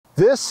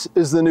This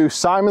is the new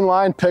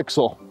SimonLine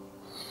Pixel.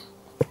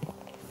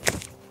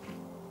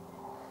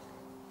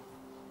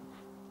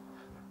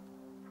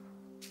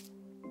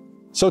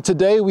 So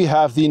today we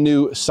have the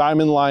new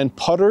SimonLine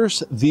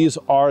putters. These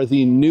are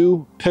the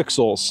new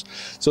Pixels.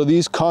 So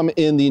these come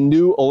in the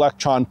new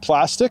Electron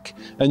plastic,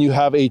 and you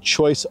have a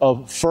choice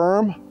of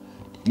firm,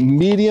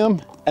 medium,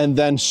 and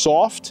then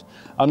soft.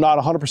 I'm not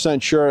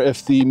 100% sure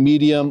if the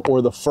medium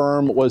or the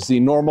firm was the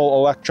normal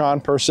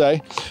Electron per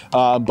se,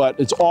 but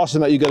it's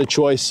awesome that you get a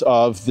choice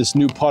of this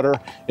new putter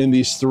in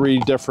these three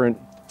different,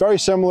 very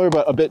similar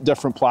but a bit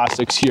different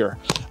plastics here.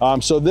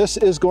 So this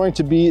is going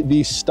to be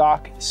the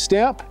stock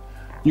stamp.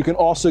 You can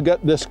also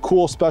get this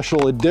cool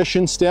special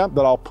edition stamp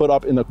that I'll put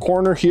up in the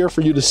corner here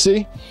for you to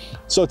see.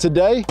 So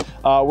today,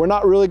 we're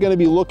not really going to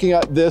be looking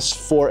at this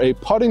for a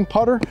putting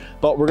putter,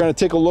 but we're going to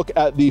take a look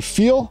at the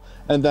feel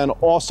and then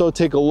also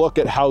take a look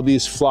at how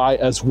these fly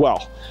as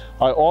well.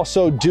 I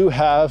also do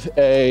have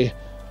a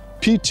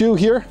P2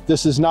 here.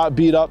 This is not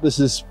beat up. This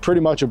is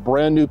pretty much a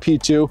brand new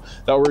P2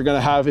 that we're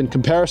gonna have in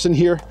comparison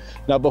here.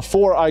 Now,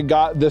 before I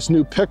got this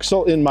new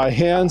Pixel in my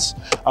hands,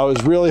 I was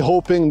really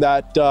hoping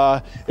that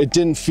it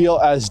didn't feel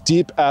as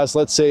deep as,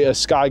 let's say, a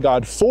Sky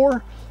God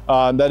 4.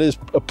 That is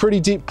a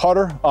pretty deep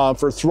putter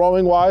for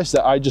throwing wise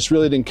that I just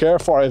really didn't care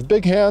for. I have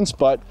big hands,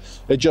 but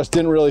it just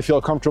didn't really feel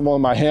comfortable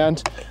in my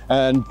hand.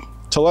 And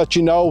to let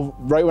you know,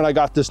 right when I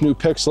got this new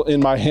Pixel in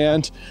my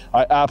hand,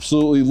 I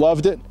absolutely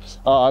loved it.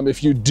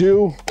 If you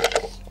do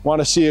want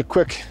to see a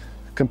quick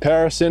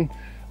comparison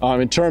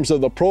in terms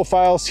of the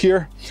profiles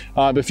here,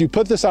 if you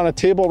put this on a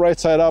table right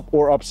side up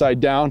or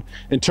upside down,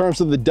 in terms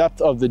of the depth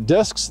of the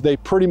discs, they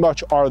pretty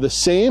much are the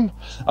same.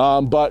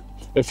 But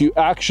if you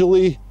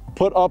actually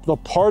put up the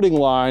parting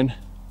line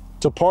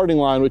to parting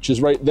line, which is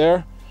right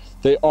there,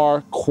 they are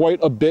quite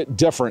a bit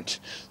different.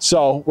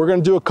 So we're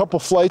gonna do a couple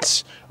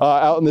flights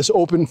out in this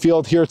open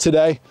field here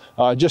today,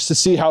 just to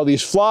see how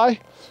these fly.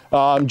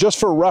 Just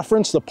for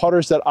reference, the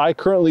putters that I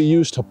currently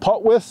use to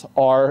putt with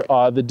are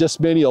the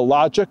Discmania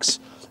Logics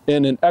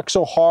in an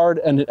Exo Hard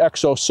and an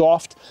Exo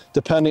Soft,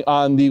 depending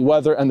on the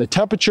weather and the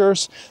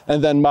temperatures.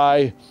 And then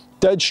my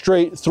dead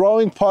straight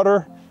throwing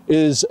putter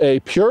is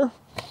a Pure.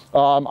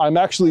 I'm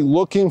actually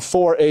looking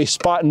for a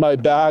spot in my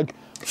bag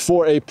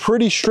for a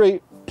pretty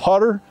straight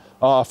putter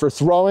for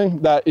throwing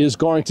that is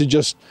going to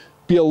just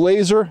be a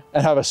laser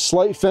and have a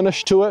slight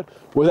finish to it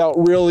without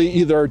really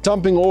either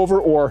dumping over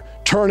or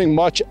turning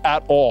much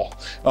at all.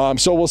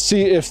 So we'll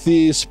see if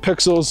these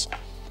Pixels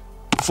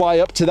fly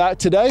up to that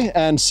today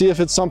and see if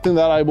it's something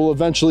that I will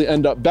eventually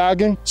end up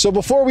bagging. So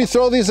before we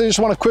throw these, I just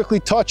want to quickly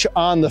touch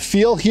on the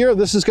feel here.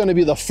 This is going to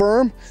be the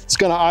firm. It's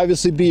going to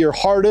obviously be your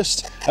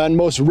hardest and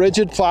most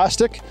rigid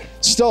plastic.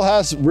 Still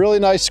has really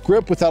nice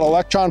grip with that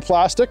Electron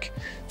plastic.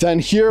 Then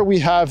here we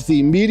have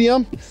the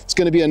medium. It's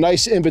going to be a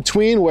nice in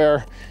between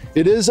where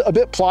it is a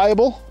bit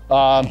pliable.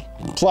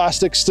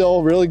 Plastic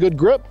still really good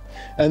grip.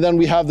 And then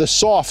we have the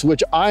soft,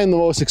 which I am the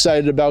most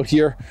excited about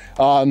here.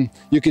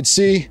 You can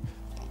see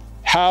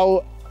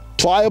how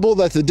pliable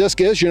that the disc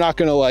is. You're not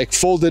going to like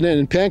fold it in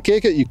and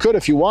pancake it. You could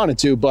if you wanted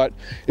to, but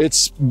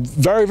it's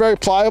very, very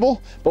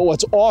pliable. But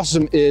what's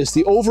awesome is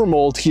the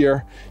overmold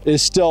here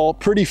is still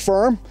pretty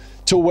firm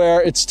to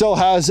where it still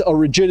has a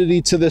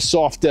rigidity to this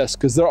soft disc,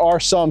 because there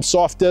are some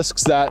soft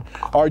discs that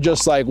are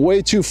just like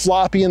way too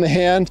floppy in the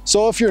hand.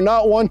 So if you're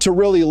not one to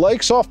really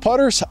like soft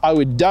putters, I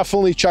would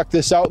definitely check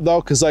this out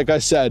though, because like I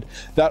said,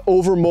 that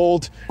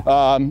overmold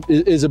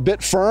is a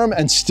bit firm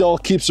and still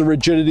keeps the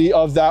rigidity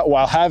of that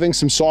while having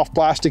some soft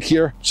plastic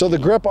here. So the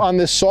grip on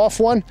this soft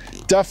one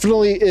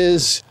definitely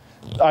is,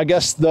 I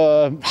guess,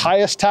 the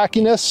highest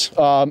tackiness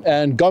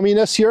and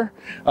gumminess here,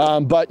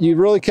 but you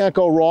really can't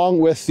go wrong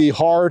with the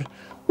hard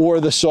or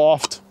the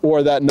soft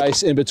or that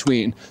nice in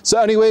between.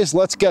 So anyways,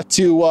 let's get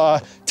to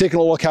taking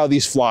a look how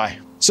these fly.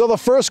 So the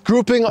first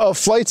grouping of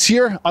flights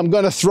here, I'm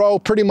gonna throw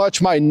pretty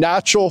much my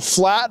natural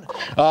flat,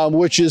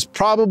 which is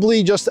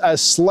probably just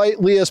as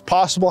slightly as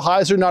possible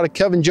hyzer, not a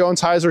Kevin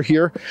Jones hyzer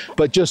here,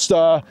 but just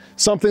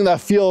something that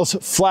feels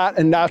flat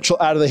and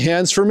natural out of the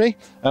hands for me,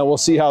 and we'll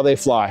see how they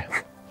fly.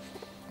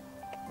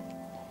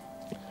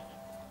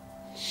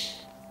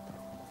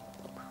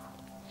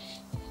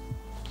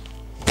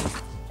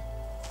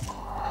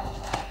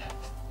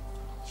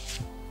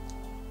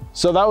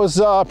 So that was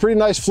a pretty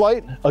nice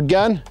flight.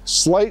 Again,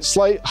 slight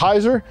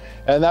hyzer,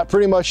 and that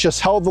pretty much just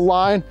held the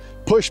line,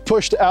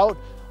 pushed out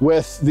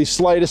with the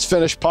slightest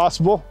finish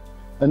possible.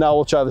 And now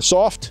we'll try the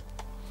soft.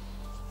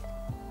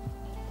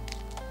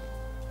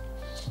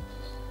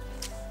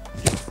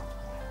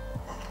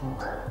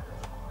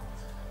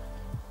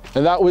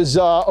 And that was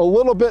a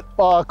little bit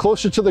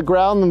closer to the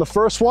ground than the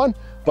first one,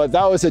 but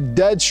that was a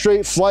dead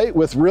straight flight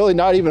with really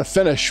not even a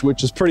finish,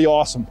 which is pretty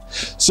awesome.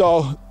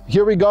 So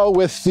here we go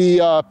with the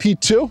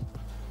P2.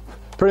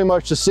 Pretty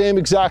much the same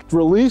exact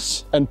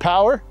release and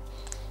power.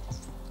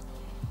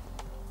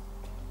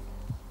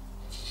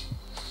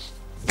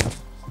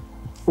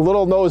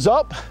 Little nose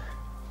up.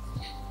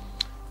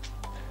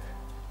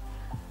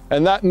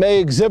 and that may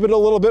exhibit a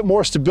little bit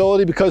more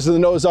stability because of the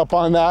nose up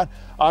on that.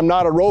 I'm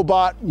not a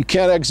robot. You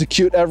can't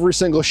execute every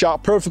single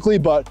shot perfectly,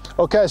 but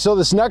okay, so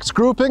this next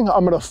grouping,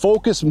 I'm gonna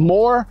focus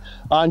more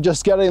on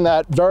just getting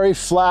that very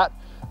flat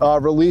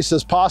release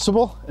as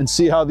possible and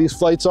see how these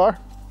flights are.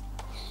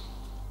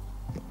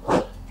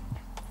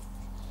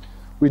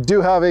 We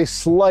do have a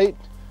slight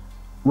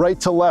right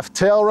to left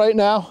tail right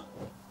now.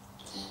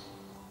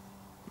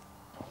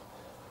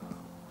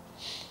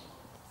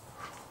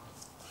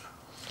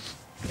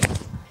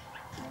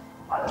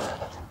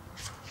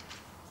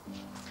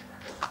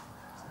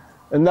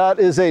 And that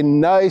is a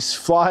nice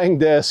flying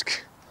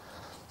disc.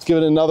 Let's give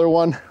it another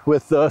one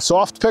with the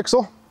soft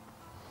pixel.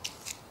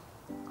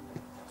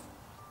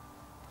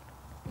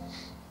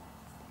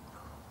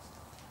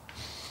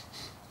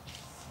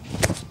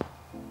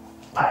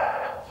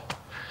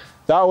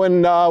 That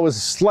one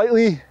was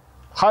slightly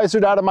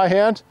hyzered out of my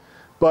hand,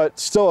 but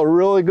still a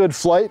really good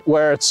flight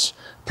where it's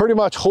pretty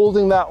much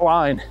holding that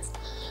line.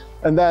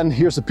 And then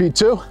here's the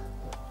P2.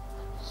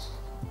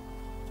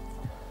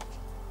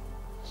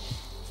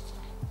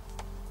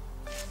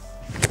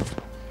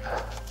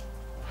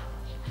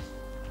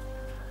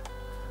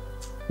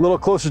 A little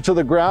closer to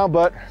the ground,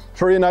 but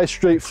pretty nice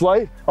straight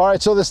flight. All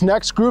right, so this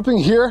next grouping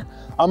here,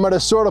 I'm gonna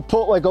sort of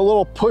put like a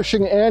little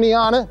pushing Annie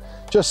on it,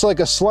 just like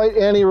a slight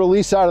Annie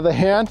release out of the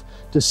hand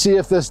to see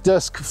if this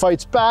disc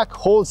fights back,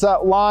 holds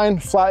that line,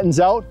 flattens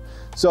out.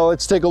 So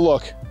let's take a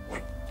look.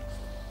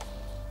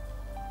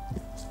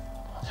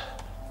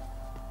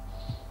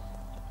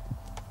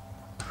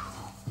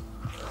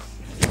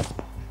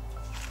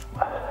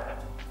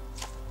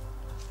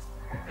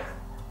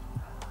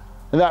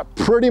 And that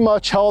pretty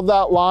much held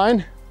that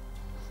line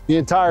the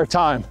entire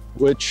time,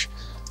 which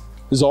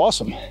is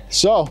awesome.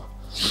 So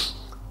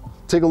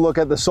take a look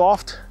at the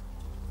soft.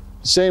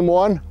 Same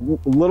one,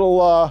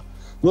 little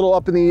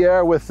up in the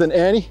air with an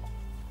Annie.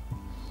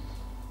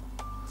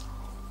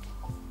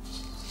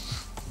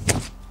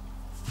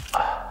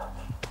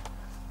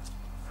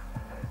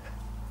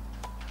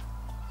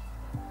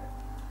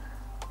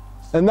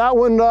 And that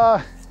one,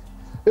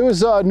 it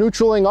was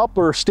neutraling up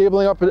or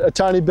stabling up a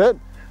tiny bit,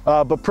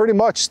 but pretty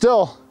much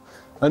still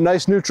a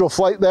nice neutral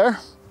flight there.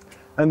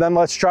 And then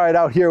let's try it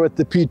out here with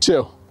the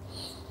P2.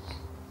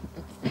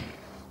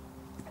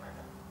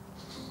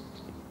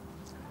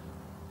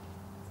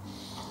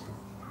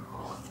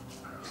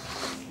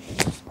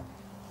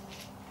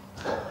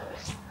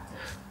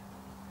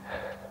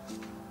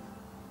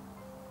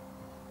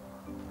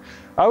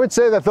 I would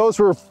say that those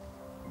were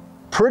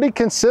pretty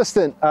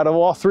consistent out of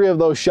all three of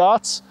those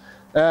shots,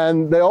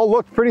 and they all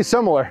looked pretty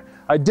similar.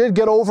 I did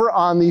get over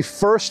on the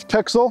first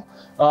pixel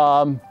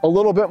a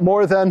little bit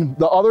more than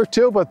the other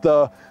two, but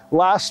the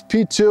last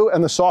P2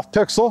 and the soft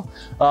pixel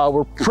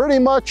were pretty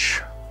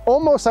much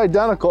almost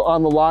identical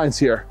on the lines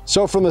here.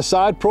 So from the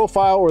side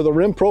profile or the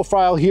rim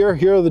profile here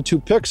are the 2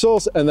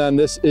 pixels, and then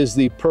this is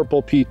the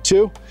purple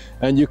P2.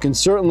 And you can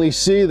certainly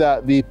see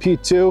that the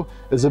P2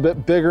 is a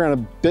bit bigger and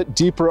a bit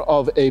deeper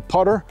of a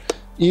putter.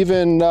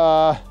 Even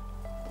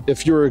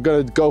if you were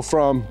gonna go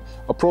from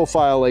a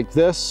profile like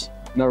this,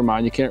 never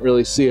mind, you can't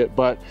really see it,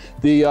 but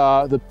the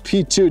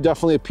P2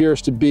 definitely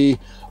appears to be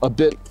a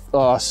bit,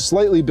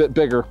 slightly bit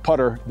bigger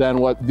putter than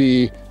what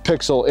the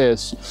Pixel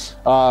is.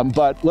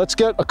 But let's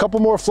get a couple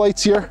more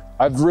flights here.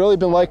 I've really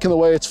been liking the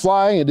way it's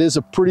flying. It is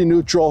a pretty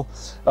neutral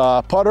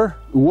putter.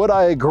 Would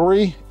I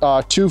agree?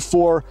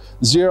 2.40,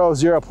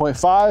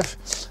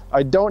 0.5.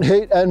 I don't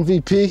hate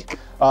MVP.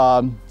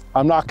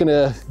 I'm not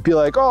gonna be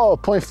like, oh,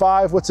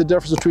 0.5, what's the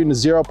difference between a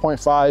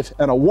 0.5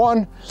 and a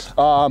 1?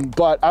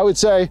 But I would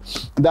say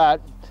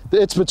that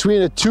it's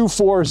between a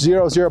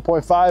 2.40,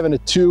 0.5 and a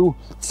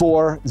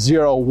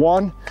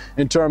 2.401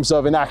 in terms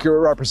of an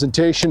accurate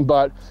representation,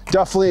 but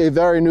definitely a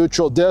very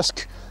neutral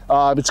disc.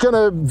 It's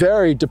gonna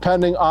vary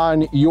depending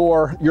on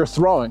your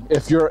throwing.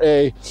 If you're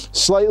a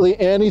slightly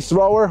Annie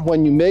thrower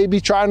when you may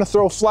be trying to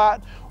throw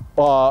flat,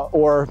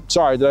 or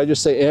sorry, did I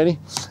just say Annie?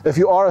 If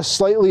you are a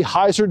slightly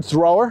hyzered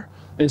thrower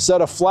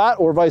instead of flat,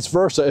 or vice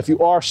versa, if you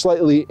are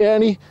slightly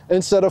Annie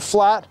instead of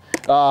flat,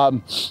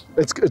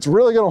 it's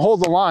really gonna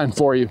hold the line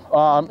for you.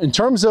 In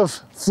terms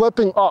of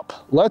flipping up,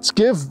 let's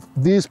give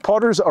these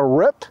putters a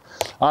rip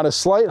on a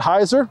slight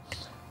hyzer,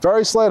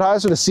 very slight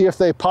hyzer, to see if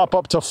they pop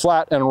up to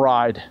flat and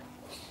ride.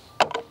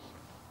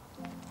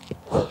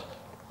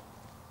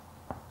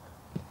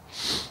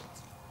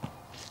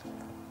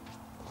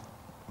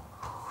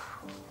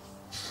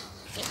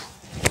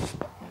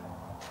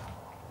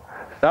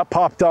 That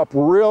popped up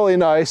really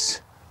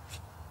nice.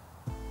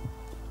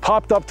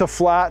 Popped up to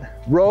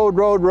flat,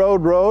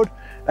 rode,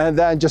 and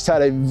then just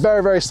had a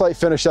very, very slight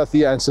finish at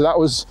the end. So that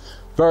was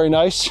very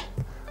nice.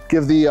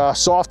 Give the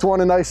soft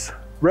one a nice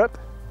rip.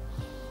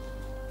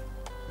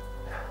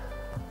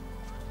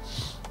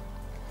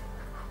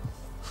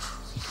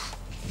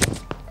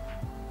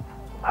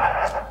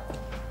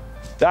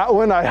 That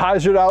one I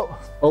hyzered out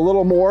a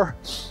little more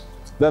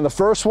than the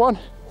first one.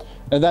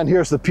 And then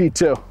here's the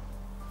P2.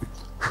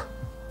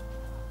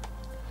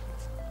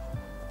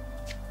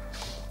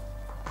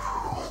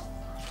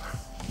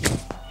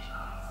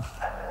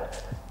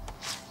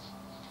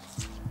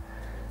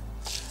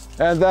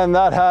 And then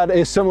that had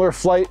a similar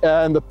flight,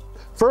 and the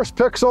first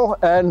Pixel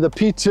and the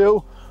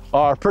P2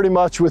 are pretty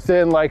much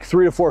within like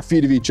 3 to 4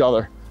 feet of each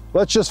other.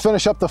 Let's just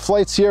finish up the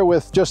flights here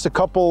with just a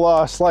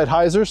couple slide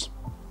hyzers.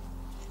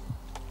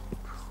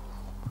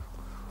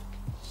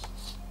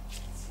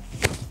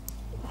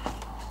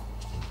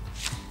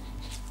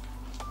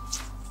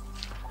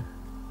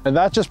 And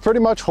that just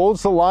pretty much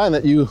holds the line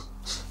that you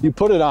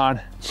put it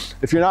on.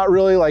 If you're not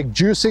really like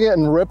juicing it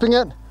and ripping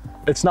it,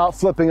 it's not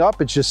flipping up.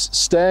 It's just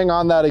staying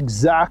on that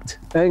exact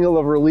angle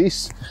of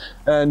release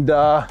and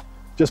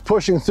just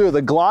pushing through.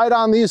 The glide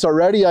on these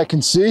already, I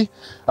can see.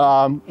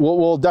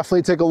 We'll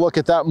definitely take a look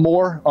at that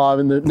more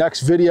in the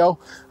next video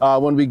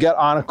when we get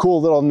on a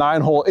cool little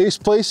 9-hole ace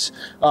place.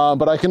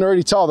 But I can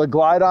already tell the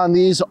glide on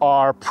these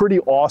are pretty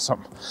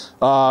awesome.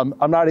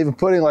 I'm not even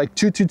putting like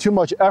too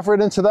much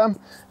effort into them,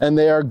 and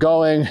they are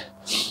going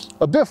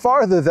a bit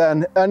farther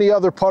than any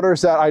other putters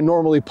that I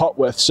normally putt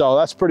with. So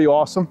that's pretty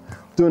awesome.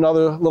 Do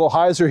another little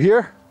hyzer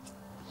here.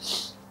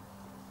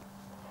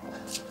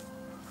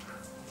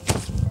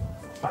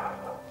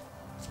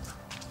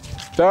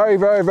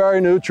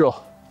 Very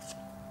neutral.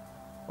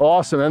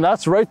 Awesome, and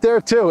that's right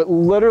there too. It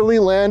literally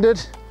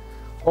landed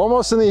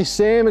almost in the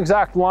same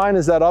exact line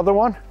as that other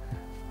one.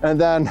 And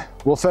then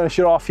we'll finish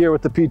it off here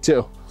with the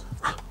P2.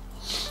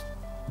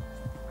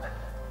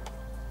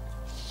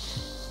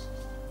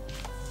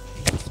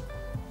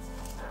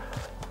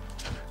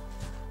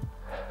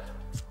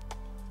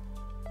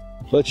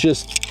 Let's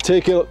just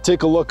take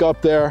a look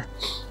up there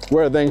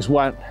where things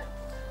went.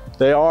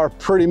 They are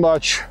pretty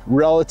much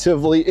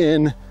relatively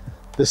in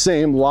the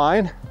same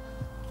line.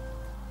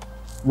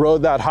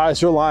 Rode that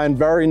hyzer line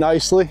very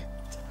nicely,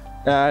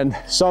 and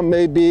some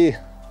may be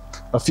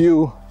a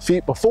few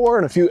feet before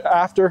and a few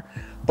after,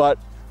 but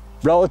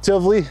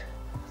relatively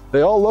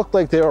they all look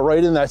like they were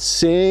right in that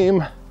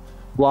same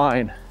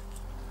line,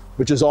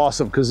 which is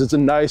awesome because it's a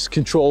nice,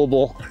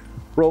 controllable,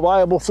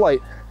 reliable flight.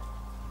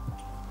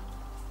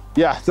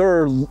 Yeah,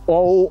 they're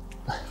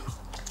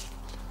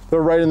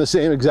right in the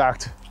same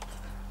exact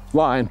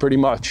line pretty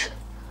much.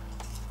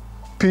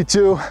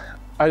 P2,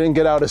 I didn't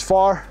get out as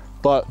far,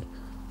 but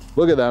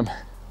look at them.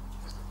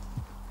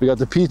 We got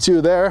the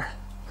P2 there.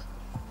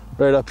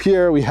 Right up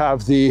here, we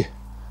have the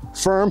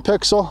firm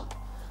Pixel.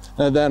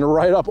 And then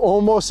right up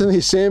almost in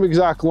the same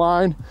exact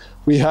line,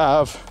 we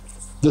have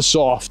the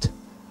soft.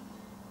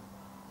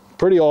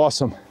 Pretty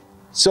awesome.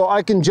 So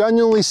I can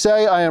genuinely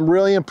say I am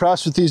really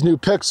impressed with these new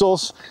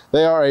Pixels.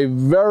 They are a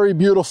very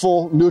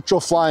beautiful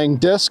neutral flying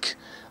disc.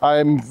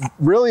 I'm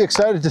really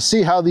excited to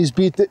see how these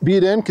beat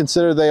in,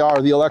 consider they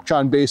are the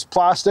Electron based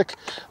plastic.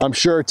 I'm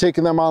sure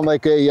taking them on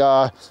like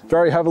a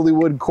very heavily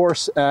wood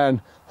course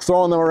and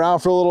throwing them around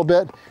for a little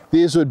bit,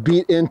 these would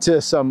beat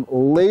into some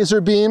laser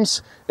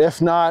beams,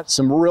 if not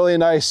some really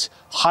nice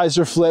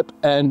hyzer flip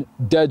and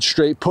dead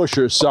straight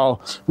pushers.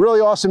 So really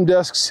awesome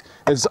discs.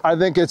 I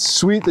think it's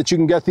sweet that you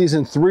can get these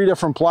in 3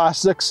 different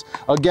plastics.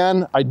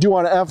 Again, I do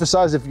want to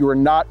emphasize, if you are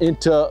not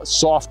into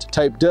soft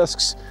type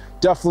discs,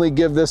 definitely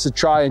give this a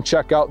try and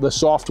check out the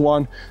soft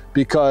one,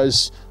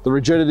 because the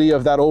rigidity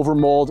of that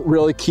overmold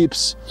really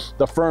keeps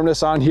the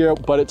firmness on here,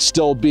 but it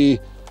still be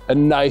a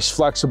nice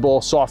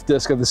flexible soft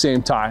disc at the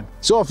same time.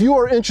 So if you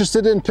are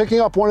interested in picking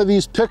up one of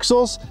these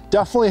Pixels,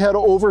 definitely head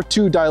over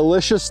to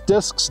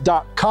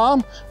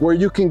deliciousdiscs.com, where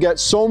you can get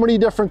so many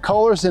different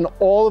colors in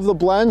all of the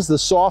blends, the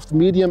soft,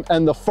 medium,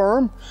 and the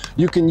firm.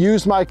 You can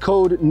use my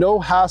code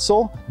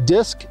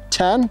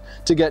NOHASSLEDISC10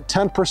 to get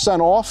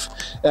 10% off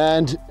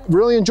and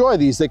really enjoy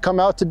these. They come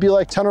out to be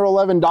like $10 or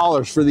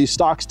 $11 for these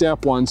stock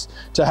stamp ones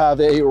to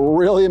have a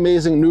really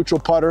amazing neutral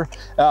putter,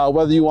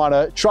 whether you want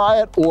to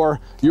try it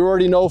or you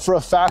already know for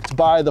a fact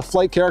by the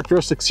flight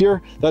characteristics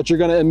here that you're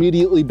going to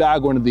immediately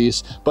bag one of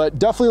these. But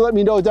definitely let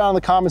me know down in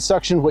the comment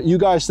section what you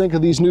guys think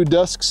of these new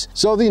discs.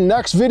 So the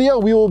next video,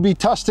 we will be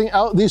testing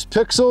out these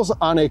Pixels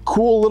on a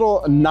cool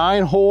little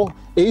 9-hole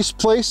ace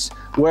place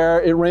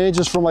where it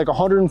ranges from like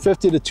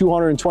 150 to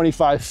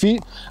 225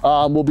 feet.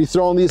 We'll be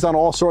throwing these on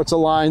all sorts of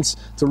lines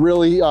to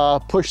really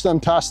push them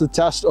past the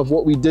test of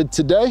what we did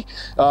today.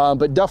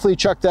 But definitely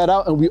check that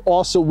out. And we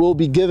also will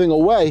be giving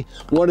away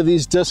one of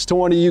these discs to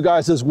one of you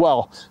guys as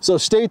well. So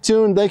stay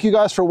tuned. Thank you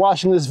guys for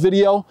watching this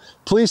video.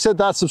 Please hit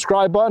that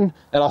subscribe button,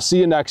 and I'll see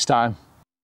you next time.